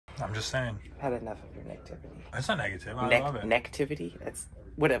I'm just saying. I've had enough of your negativity. That's not negative. I love it. Negativity? That's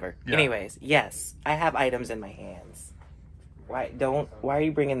whatever. Yeah. Anyways, yes, I have items in my hands. Why are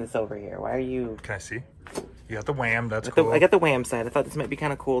you bringing this over here? Why are you... Can I see? You got the wham. That's cool. I got the wham set. I thought this might be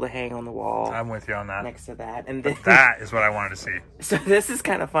kind of cool to hang on the wall. I'm with you on that. Next to that. And then... That is what I wanted to see. So this is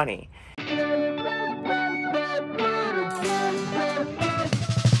kind of funny.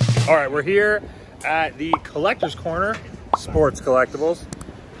 All right, we're here at the Collector's Corner, Sports Collectibles.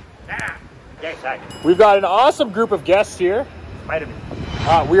 We've got an awesome group of guests here. Might have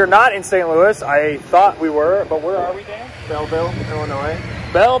been. We are not in St. Louis. I thought we were, but where are we, Dan? Belleville, Illinois.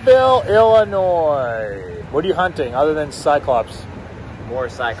 Belleville, Illinois. What are you hunting other than Cyclops? More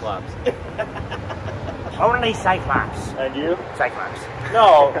Cyclops. Only Cyclops. And you? Cyclops.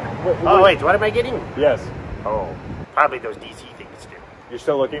 No. Oh, wait, what am I getting? Yes. Oh, probably those DC things too. You're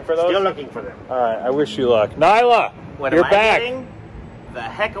still looking for those? Still looking for them. All right, I wish you luck. Nyla, What you're am I back. getting? The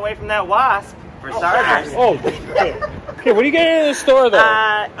heck away from that wasp for starters. Oh, okay. Okay, what are you getting in the store,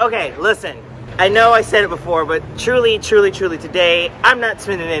 though? Okay, listen. I know I said it before, but truly today, I'm not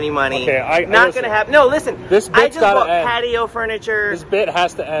spending any money. Okay, not gonna happen. No, listen. This I bit's just gotta bought end. patio furniture. This bit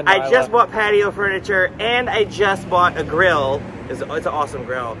has to end, I Nyla. just bought patio furniture, and I just bought a grill. It's an awesome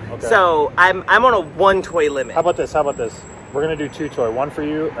grill. Okay. So I'm on a 1 toy limit. How about this? We're gonna do 2 toy, one for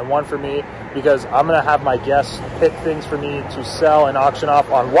you and one for me, because I'm gonna have my guests pick things for me to sell and auction off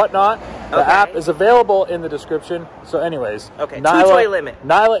on Whatnot. The app is available in the description. So anyways, okay, 2 toy limit.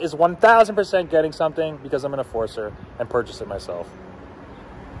 Nyla is 1000% getting something because I'm gonna force her and purchase it myself.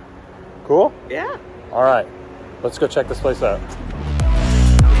 Cool? Yeah. All right, let's go check this place out.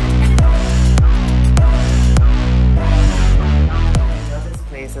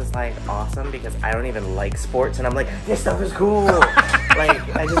 This is like awesome because I don't even like sports, and I'm like, this stuff is cool.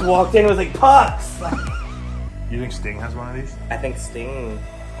 Like I just walked in and was like, pucks. Like, You think Sting has one of these? I think Sting.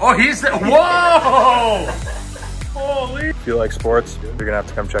 Oh, he's the, whoa! Holy! If you like sports, you're gonna have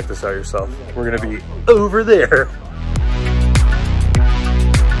to come check this out yourself. We're gonna be over there.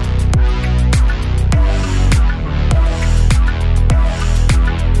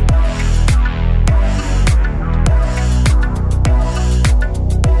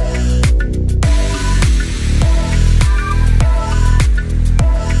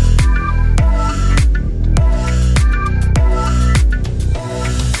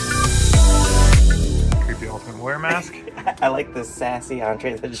 Mask. I like the sassy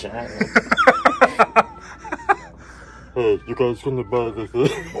Andre the Giant. Hey, you guys gonna buy this?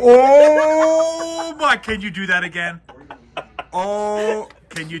 Oh my! Can you do that again? Oh,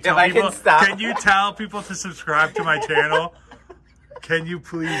 can you tell people? Can you tell people to subscribe to my channel? Can you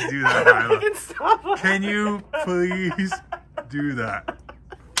please do that, Nyla? Can you please do that?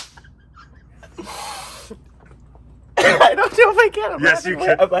 I don't know if I can. Yes, you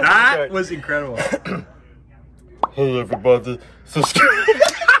can. That was incredible. Hey everybody, subscribe.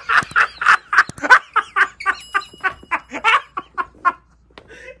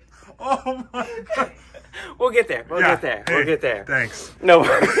 Oh my god. We'll get there. We'll get there. Hey, we'll get there. Thanks. No.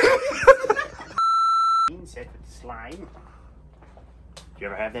 Set with slime. Do you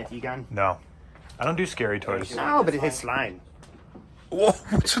ever have that, Egon? No, I don't do scary toys. No, but it has slime. Whoa,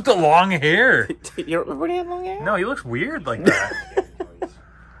 what's with the long hair? You don't remember when he had long hair? No, he looks weird like that.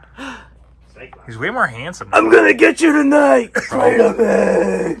 He's way more handsome. I'm gonna get you tonight.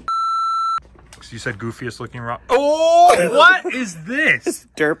 Spider-Man. So you said goofiest looking rock. Oh, what is this?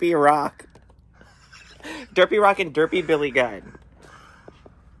 Derpy Rock. Derpy Rock and Derpy Billy Gunn.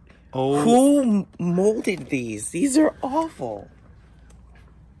 Oh. Who molded these? These are awful.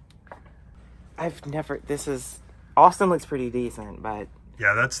 I've never. This is. Austin looks pretty decent, but.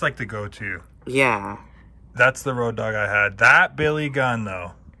 Yeah, that's like the go-to. Yeah. That's the road dog I had. That Billy Gunn,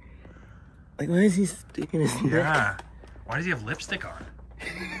 though. Like, why is he sticking his neck? Yeah. Why does he have lipstick on?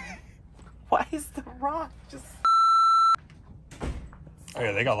 Why is the Rock just... Oh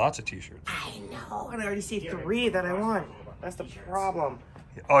yeah, they got lots of t-shirts. I know, and I already see 3 that I want. That's the problem.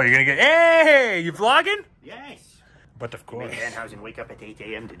 Oh, you're gonna get... Hey, you vlogging? Yes. But of course. Danhausen wake up at 8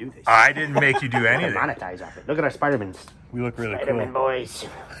 a.m. to do this. I didn't make you do anything. Monetize off it. Look at our Spider-Mans. We look really Spider-Man cool. boys.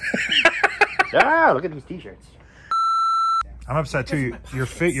 Ah, look at these t-shirts. I'm upset too. Your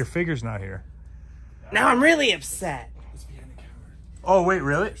figure's not here. Now I'm really upset. Oh wait,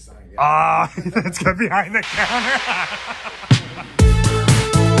 really? Ah, that's got behind the counter.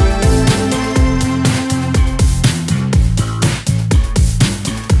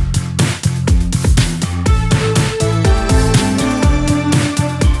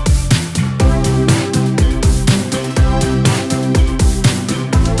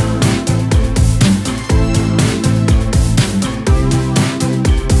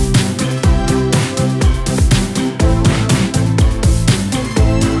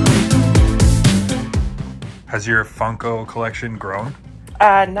 Has your Funko collection grown?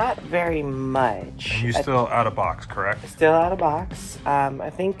 Not very much. And you still out of box, correct? Still out of box. I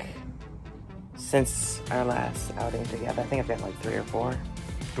think since our last outing together, I think I've gotten like 3 or 4.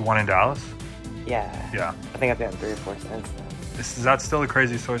 The one in Dallas? Yeah. Yeah. I think I've gotten 3 or 4 since then. Is that still the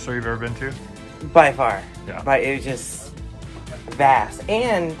craziest toy store you've ever been to? By far. Yeah. But it was just vast.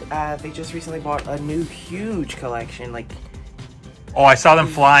 And they just recently bought a new huge collection. Like, oh, I saw them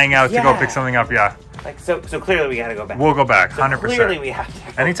flying out to go Yeah. pick something up. Yeah. like so clearly we gotta go back. We'll go back, So 100%. clearly we have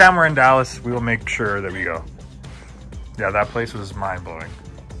to go. Anytime we're in Dallas, we will make sure that we go. Yeah, that place was mind-blowing.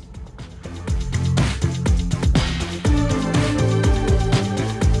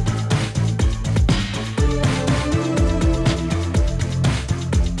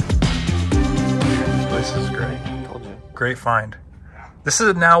 This is great. Told you. Great find. This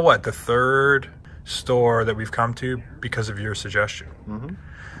is now what, the 3rd store that we've come to because of your suggestion.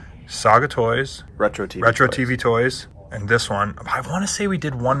 Saga Toys, Retro TV. Retro toys. TV Toys, and this one. I want to say we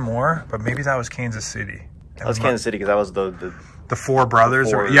did one more, but maybe that was Kansas City. That was Kansas City because that was the Four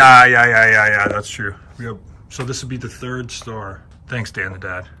Brothers. The four- Yeah. That's true. So this would be the 3rd store. Thanks, Dan the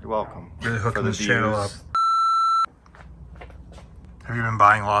Dad. You're welcome. Really hooking For the this channel up. views. Have you been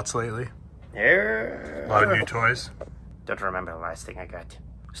buying lots lately? Yeah. A lot of new toys. Don't remember the last thing I got.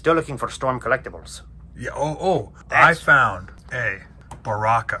 Still looking for Storm collectibles. Yeah. I That's- found a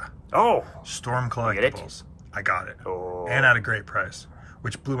Baraka Oh, Storm get it? collectibles. I got it. Oh. And at a great price,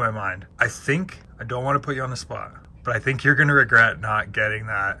 which blew my mind. I don't want to put you on the spot, but I think you're going to regret not getting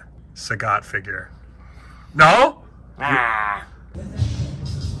that Sagat figure. No?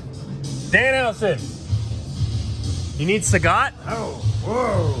 Danhausen! You need Sagat? Oh,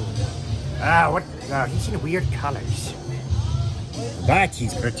 whoa. What? He's in weird colors. But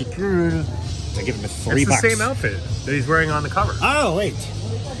he's pretty cool. I give him $3. It's the same outfit that he's wearing on the cover. Oh, wait.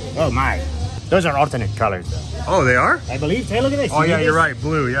 Oh, my. Those are alternate colors. Oh, they are? I believe. Hey, look at this. Oh, yeah, you're right.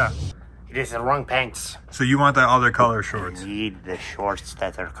 Blue, yeah. It is the wrong pants. So you want that other color shorts. Need the shorts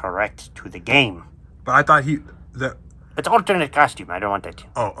that are correct to the game. But I thought It's alternate costume. I don't want that.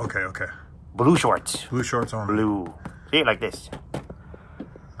 oh, okay. Blue shorts. Blue shorts only. Blue. See it like this.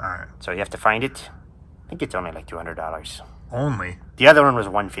 All right. So you have to find it. I think it's only like $200. Only? The other one was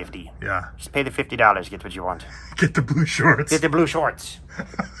 $150. Yeah. Just pay the $50. Get what you want. Get the blue shorts. Get the blue shorts.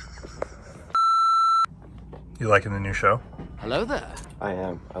 You liking the new show? Hello there. I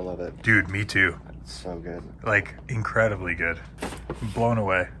am. I love it. Dude, me too. It's so good. Like, incredibly good. I'm blown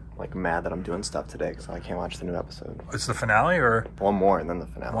away. Like mad that I'm doing stuff today because I can't watch the new episode. It's the finale or One more and then the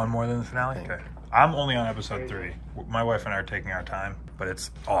finale. one more than the finale? think. Okay. I'm only on episode 3. My wife and I are taking our time, but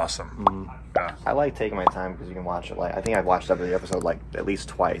it's awesome. Yeah. I like taking my time because you can watch it. Like I think I've watched every episode like at least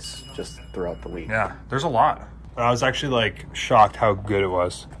twice just throughout the week. Yeah, there's a lot. I was actually like shocked how good it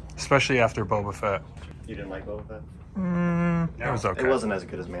was, especially after Boba Fett. You didn't like Boba Fett? It was okay. It wasn't as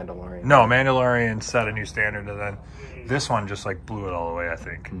good as Mandalorian. No, Mandalorian set a new standard, and then this one just like blew it all away, I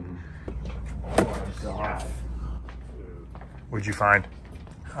think. What'd you find?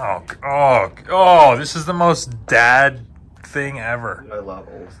 Oh, this is the most dad thing ever. I love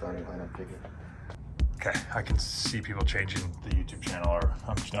old starting lineup figures. Okay, I can see people changing the YouTube channel, or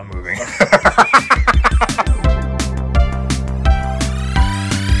I'm moving.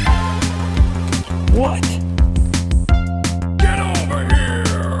 What? Get over here!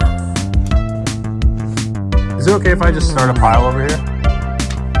 Is it okay if I just start a pile over here?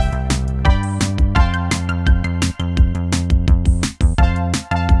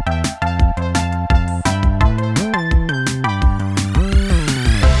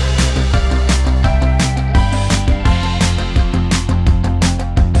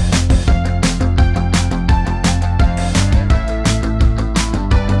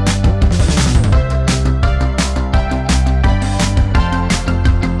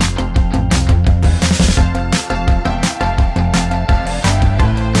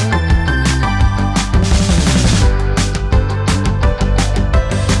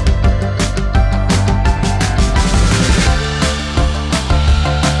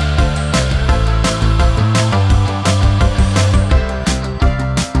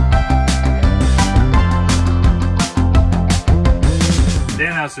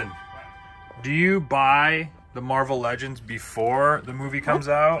 Danhausen, do you buy the Marvel Legends before the movie comes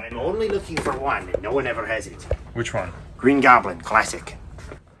out? I'm only looking for one, and no one ever has it. Which one? Green Goblin, classic.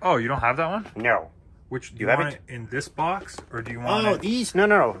 Oh, you don't have that one? No. Which do You you have want it? it in this box, or do you want Oh, it? these? No.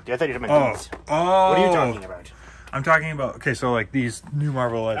 I thought you meant Oh, these. oh. What are you talking about? I'm talking about, okay, so like these new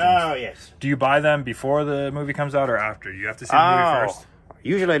Marvel Legends. Oh, yes. Do you buy them before the movie comes out or after? You have to see the movie first.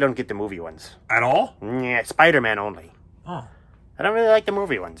 Usually I don't get the movie ones. At all? Yeah, Spider-Man only. Oh, I don't really like the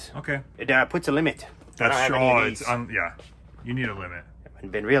movie ones. okay. It puts a limit. That's I don't have any of these. yeah. You need a limit.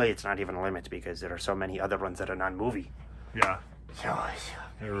 And really, it's not even a limit because there are so many other ones that are non-movie. Yeah.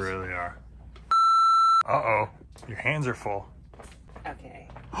 They really are. Uh-oh. Your hands are full. Okay.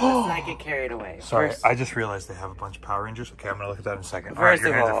 Let's not get carried away. Sorry, I just realized they have a bunch of Power Rangers. Okay, I'm going to look at that in a second.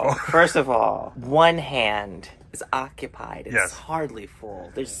 First of all, one hand is occupied. It's hardly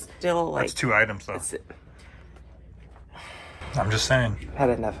full. There's still like... That's 2 items, though. I'm just saying. I've had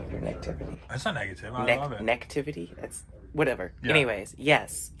enough of your negativity. That's not negative. I love it. Negativity? That's... Whatever. Yeah. Anyways,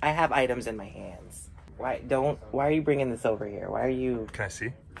 yes, I have items in my hands. Why are you bringing this over here? Why are you... Can I see?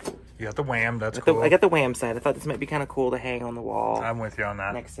 You got the wham. That's cool. I got the wham side. I thought this might be kind of cool to hang on the wall. I'm with you on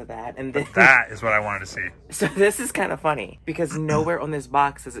that. Next to that. And then, that is what I wanted to see. So this is kind of funny because nowhere on this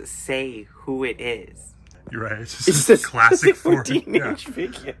box does it say who it is. You're right. It's just a classic 14-inch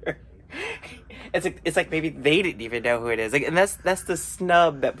figure. It's like maybe they didn't even know who it is. Like, and that's the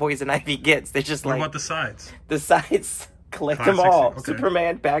snub that Poison Ivy gets. They're just what like... What about the sides? The sides... Collect them all. Okay.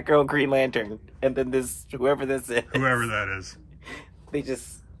 Superman, Batgirl, Green Lantern. And then whoever this is. Whoever that is.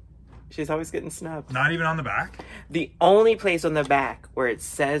 She's always getting snubbed. Not even on the back? The only place on the back where it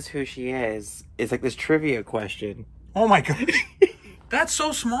says who she is like this trivia question. Oh my god. That's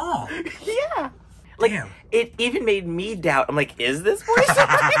so small. Yeah. Like, damn. It even made me doubt. I'm like, is this voice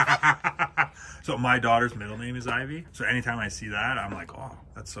Ivy? So my daughter's middle name is Ivy. So anytime I see that, I'm like, oh,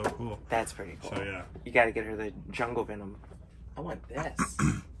 that's so cool. That's pretty cool. So yeah. You got to get her the Jungle Venom. I want this.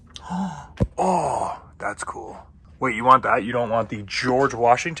 Oh, that's cool. Wait, you want that? You don't want the George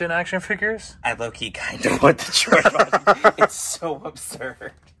Washington action figures? I low-key kind of want the George Washington. It's so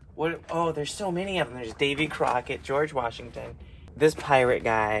absurd. What? Oh, there's so many of them. There's Davy Crockett, George Washington, this pirate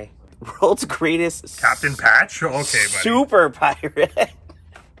guy, world's greatest... Captain Patch? Okay, buddy. Super pirate.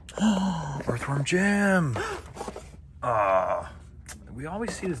 Earthworm Jim. We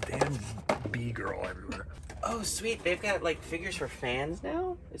always see this damn bee girl everywhere. Oh, sweet. They've got, like, figures for fans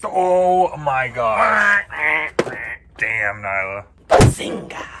now? Oh, my gosh. Damn, Nyla.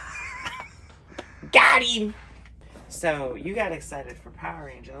 Bazinga. Got him. So, you got excited for Power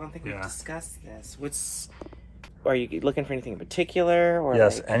Rangers. I don't think we've discussed this. Are you looking for anything in particular? Or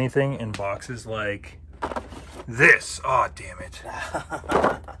yes, anything in boxes like this. Oh, damn it.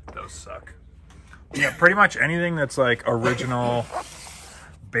 Those suck. Yeah, pretty much anything that's like original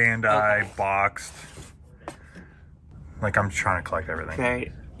Bandai boxed. Like, I'm trying to collect everything.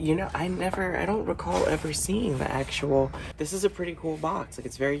 Right. You know, I don't recall ever seeing the actual... This is a pretty cool box. Like,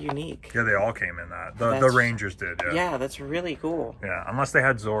 it's very unique. Yeah, they all came in that. The Rangers did, yeah. Yeah, that's really cool. Yeah, unless they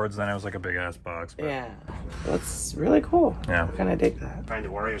had Zords, then it was like a big-ass box. But... Yeah. That's really cool. Yeah. I kind of dig that. Find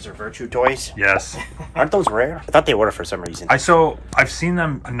the Warriors or Virtue toys? Yes. Aren't those rare? I thought they were for some reason. I've seen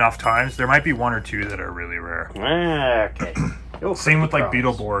them enough times. There might be 1 or 2 that are really rare. Okay. Same with, like,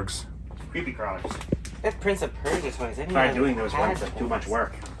 Beetleborgs. Creepy crawlers. That Prince of Persia toys. Try doing those ones. That's too much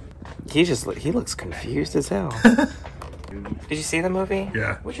work. He looks confused as hell. Did you see the movie?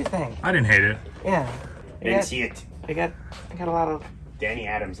 Yeah. What'd you think? I didn't hate it. Yeah. I didn't see it. I got a lot of... Danny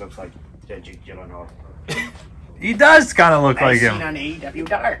Adams looks like Jake Gyllenhaal. He does kind of look like him. Seen on AEW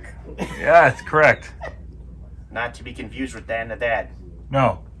Dark. Yeah, that's correct. Not to be confused with Dan the Dad.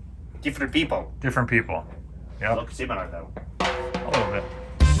 No. Different people. Different people. Yeah. Look similar though. A little bit.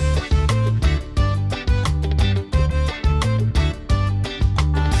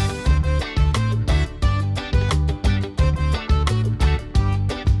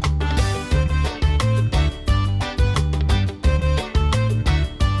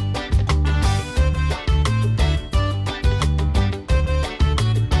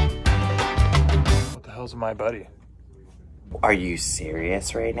 My buddy. Are you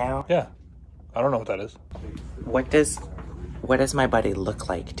serious right now? Yeah. I don't know what that is. What does my buddy look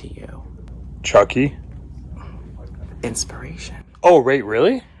like to you? Chucky. Inspiration. Oh, wait,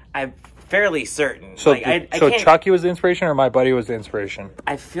 really? I'm fairly certain. So, like, so Chucky was the inspiration or my buddy was the inspiration?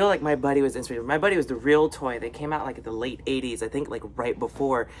 I feel like my buddy was the inspiration. My buddy was the real toy. They came out like in the late 80s, I think like right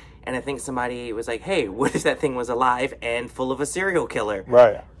before. And I think somebody was like, hey, what if that thing was alive and full of a serial killer?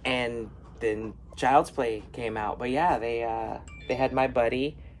 Right. And then Child's Play came out. But yeah, they had my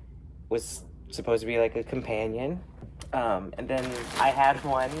buddy, was supposed to be like a companion. And then I had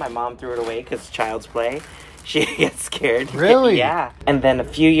one. My mom threw it away because Child's Play. She gets scared. Really? Yeah. And then a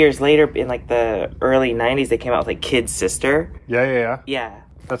few years later, in like the early 90s, they came out with like Kid's Sister. Yeah. Yeah.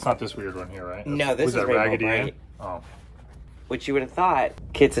 That's not this weird one here, right? No, this is that Rainbow Raggedy Bright. Ann? Oh. Which you would have thought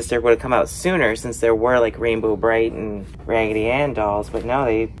Kid Sister would have come out sooner since there were like Rainbow Bright and Raggedy Ann dolls, but no,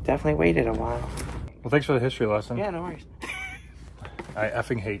 they definitely waited a while. Well, thanks for the history lesson. Yeah, no worries. I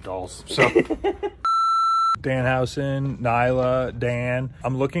effing hate dolls. So Danhausen, Nyla, Dan.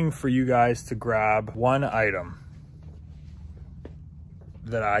 I'm looking for you guys to grab one item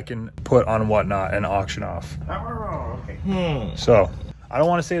that I can put on Whatnot and auction off. Oh, okay. So, I don't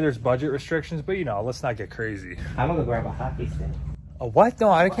want to say there's budget restrictions, but you know, let's not get crazy. I'm gonna go grab a hockey stick. A what? No,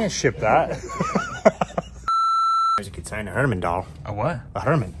 I can't ship that. There's a good sign, a Herman doll. A what? A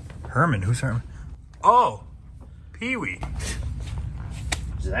Herman. Herman? Who's Herman? Oh, Pee-wee.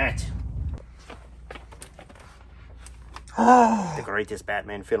 What's that? Oh, The greatest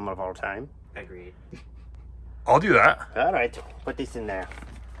Batman film of all time. Agreed. I'll do that. All right, put this in there.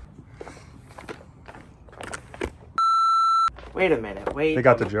 Wait a minute. Wait. They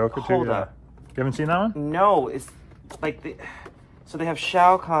got the Joker too. Hold Yeah. up. You haven't seen that one? No, it's like the. So they have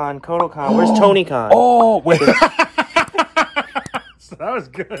Shao Kahn, Kodo Kahn. Where's Tony Khan? Oh, wait. So that was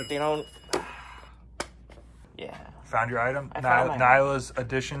good. They don't. Yeah. Found your item? I found my Nyla's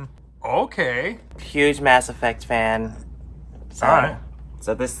edition. Okay. Huge Mass Effect fan. So, All right.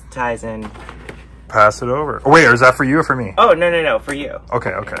 So this ties in. Pass it over. Oh, wait, or is that for you or for me? Oh no, for you.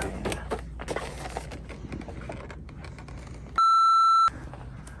 Okay, okay.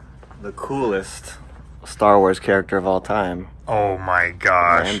 The coolest Star Wars character of all time. Oh my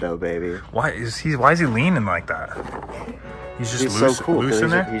gosh. Lando, baby. Why is he leaning like that? He's just He's loose, so cool. loose in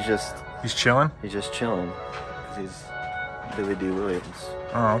there? He's chilling? just chilling. 'Cause he's Billy D. Williams.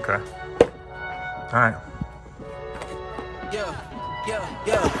 Oh, okay. All right.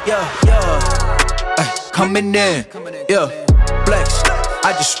 Coming in, yeah, flex.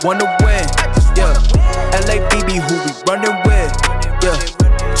 I just wanna win, yeah. LABB, who we running with, yeah.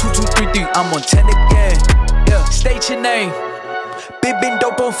 2233, I'm on 10 again, yeah. State your name, big been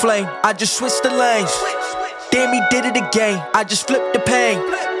dope on flame. I just switched the lanes. Damn, he did it again. I just flipped the pain.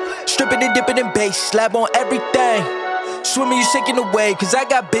 Stripping and dipping in bass, slab on everything. Swimming, you sinking away, cause I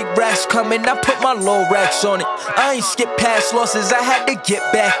got big racks coming. I put my low racks on it. I ain't skip past losses, I had to get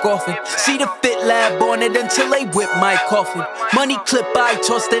back off it. See the Fit Lab on it until they whip my coffin. Money clip, I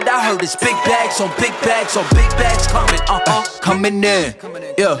tossed it, I heard it's big bags on big bags on big bags coming. Coming in,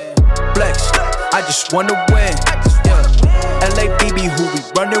 yeah, flex. I just wanna win, yeah. LABB, who we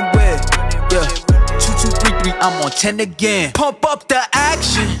running with, yeah. 2233, I'm on 10 again. Pump up the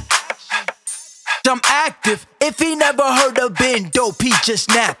action. I'm active. If he never heard of Ben Dope, he just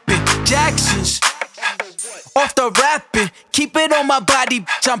napping. Jackson's off the rapping. Keep it on my body,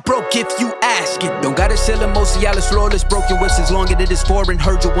 bitch, I'm broke if you asking. Don't gotta sell him, Cialis, flawless, broken whips as long as it is foreign.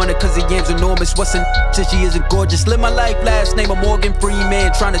 Heard you want it cause the yam's enormous. What's in since she isn't gorgeous? Live my life, last name of Morgan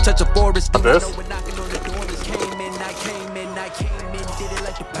Freeman. Trying to touch a forest. This? Came in, did it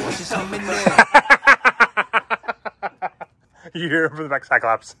like the Porsches coming in. You hear him from the back,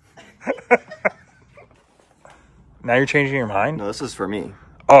 Cyclops. Now you're changing your mind? No, this is for me.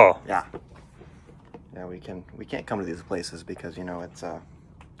 Oh. Yeah. Yeah, we can't come to these places because you know it's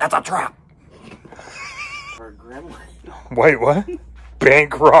That's a trap. For a gremlin. Wait, what?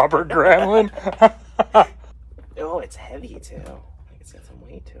 Bank robber gremlin? Oh, it's heavy too. Like it's got some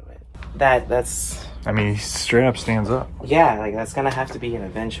weight to it. That's. I mean, he straight up stands up. Yeah, like that's gonna have to be an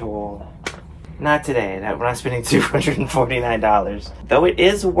eventual. Not today. That we're not spending $249. Though it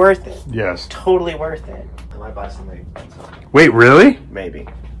is worth it. Yes. Totally worth it. I might buy something. Wait, really? Maybe.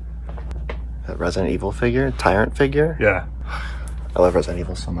 That Resident Evil figure? Tyrant figure? Yeah. I love Resident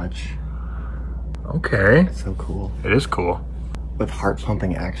Evil so much. Okay. It's so cool. It is cool. With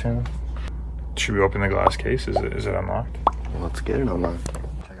heart-pumping action. Should we open the glass case? Is it unlocked? Well, let's get it unlocked.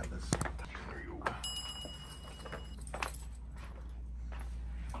 Check out this.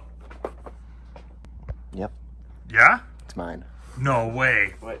 Yep, Yeah? it's mine. No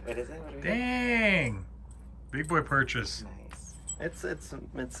way. What is it? What do we got? Dang. Big boy purchase. Nice. It's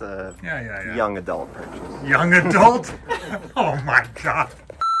a Yeah. young adult purchase. Young adult? Oh my God.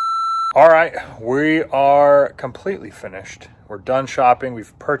 All right, we are completely finished. We're done shopping.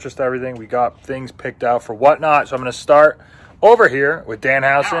 We've purchased everything. We got things picked out for Whatnot. So I'm going to start over here with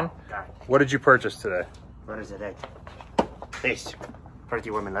Danhausen. What did you purchase today? What is it? This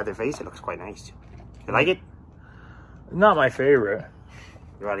pretty woman leather face. It looks quite nice. You like it? Not my favorite.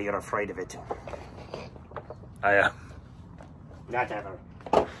 You're afraid of it. I am. Not ever.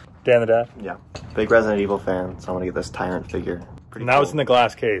 Dan the Dad. Yeah. Big Resident Evil fan, so I'm gonna get this Tyrant figure. Pretty Now it's in the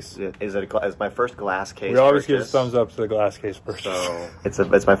glass case. It's my first glass case. We always give purchase. thumbs up to the glass case purchase. So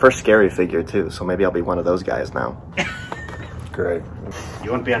it's my first scary figure too, so maybe I'll be one of those guys now. Great.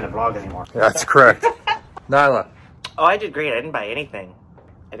 You won't be on the vlog anymore. That's correct. Nyla. Oh, I did great. I didn't buy anything.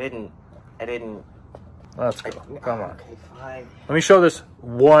 I didn't. Let's go. Come on. Okay, fine. Let me show this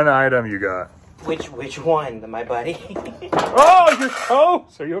one item you got. Which one? My buddy? Oh, your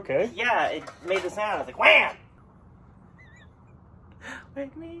toes! Are you okay? Yeah, it made the sound. I was like, wham!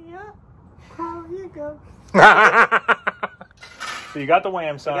 Wake me up. Oh, you go. So you got the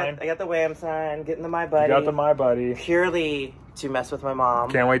wham sign. I got the wham sign, getting the my buddy. You got the my buddy. Purely to mess with my mom.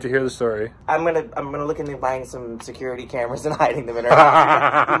 Can't wait to hear the story. I'm gonna look into buying some security cameras and hiding them in her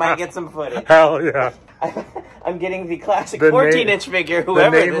house. We might get some footage. Hell yeah. I'm getting the classic 14-inch figure,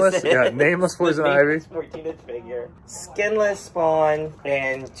 whoever nameless, this is. Yeah, nameless Poison Ivy. 14-inch figure. Skinless Spawn,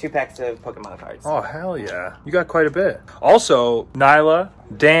 and 2 packs of Pokemon cards. Oh, hell yeah. You got quite a bit. Also, Nyla,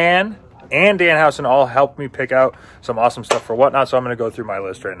 Dan, and Danhausen all helped me pick out some awesome stuff for Whatnot, so I'm going to go through my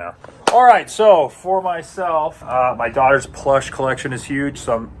list right now. All right, so for myself, my daughter's plush collection is huge,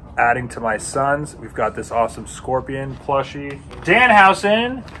 so I'm adding to my son's. We've got this awesome Scorpion plushie.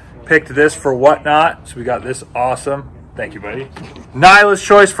 Danhausen picked this for Whatnot, so we got this awesome. Thank you, buddy. Nyla's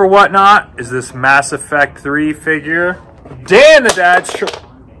choice for Whatnot is this Mass Effect 3 figure. Dan, the dad's choice.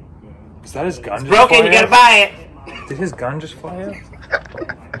 Is that his gun? It's broken, you gotta buy it. Did his gun just fly out?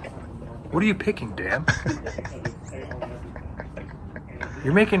 What are you picking, Dan?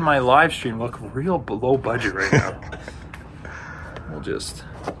 You're making my live stream look real low budget right now. We'll just...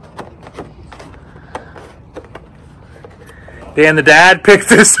 Dan the dad picked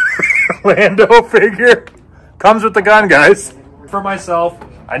this Lando figure. Comes with the gun, guys. For myself,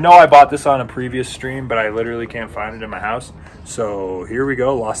 I know I bought this on a previous stream, but I literally can't find it in my house. So here we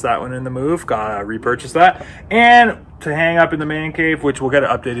go. Lost that one in the move. Gotta repurchase that. And to hang up in the man cave, which we'll get an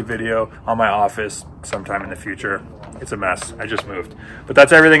updated video on my office sometime in the future. It's a mess. I just moved. But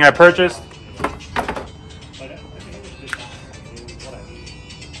that's everything I purchased.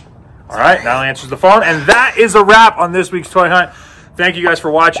 All right, now answers the phone. And that is a wrap on this week's Toy Hunt. Thank you guys for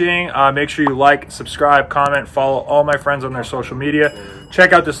watching. Make sure you like, subscribe, comment, follow all my friends on their social media.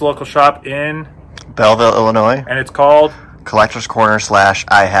 Check out this local shop in Belleville, Illinois. And it's called Collector's Corner /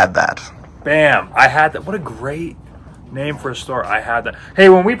 I Had That. Bam. I Had That. What a great name for a store. I Had That. Hey,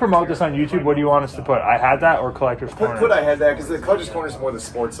 when we promote this on YouTube, what do you want us to put? I Had That or Collector's Corner? Put I Had That, because the Collector's Corner is more the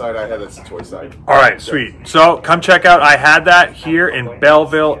sports side. I Had That's the toy side. All right, sweet. So come check out I Had That here in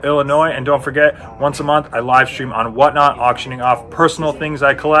Belleville, Illinois. And don't forget, once a month, I live stream on Whatnot, auctioning off personal things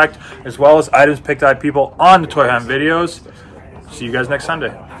I collect, as well as items picked by people on the Toy Hunt videos. See you guys next Sunday.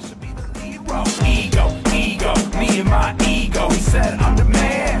 Ego, me and my ego. He said I'm the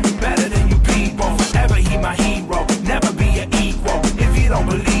man, better than you people. Forever he my hero, never be an equal. If you don't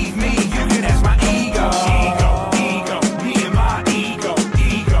believe me, you can ask my ego. Ego, me and my ego.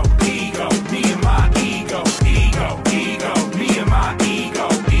 Ego, me and my ego. Ego, me and my ego.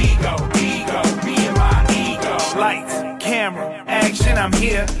 Ego, me and my ego. Lights, camera, action, I'm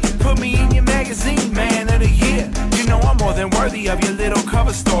here. Put me in your magazine, man of the year. You know I'm more than worthy of your little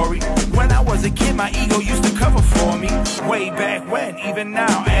cover story. When I was a kid, my ego used to cover for me. Way back when, even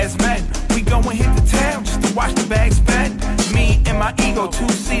now, as men, we go and hit the town just to watch the bags spend. Me and my ego,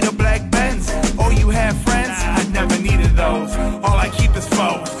 2-seater black Benz. Oh, you have friends? I never needed those. All I keep is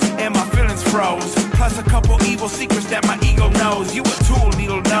foes, and my feelings froze. Plus a couple evil secrets that my ego knows. You a tool,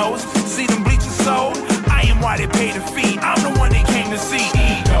 needle nose. See them bleachers sold? I am why they pay the fee. I'm the one they came to see.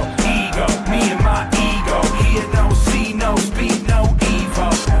 Ego, me and my ego. Hear no, see no, speak no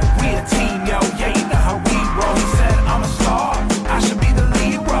evil. We a team, yo, yeah, you know how we roll. He said I'm a star, I should be the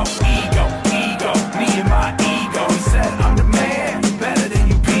lead role. Ego, me and my ego. He said I'm the man, better than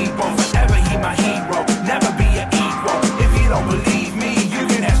you people. Forever he my hero, never be an equal. If you don't believe me, you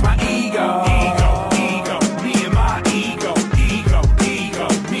can ask my ego. Ego, me and my ego. Ego,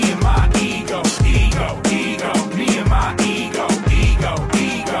 me and my ego. Ego, me and my ego.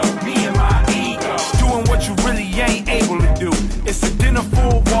 Ego, me and my ego. Doing what you really ain't able to do. It's a dinner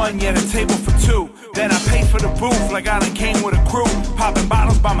for one, yet a table for two. Then I pay for the booth like I done came with a crew. Popping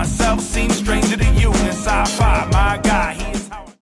bottles by myself seems stranger to you than sci-fi.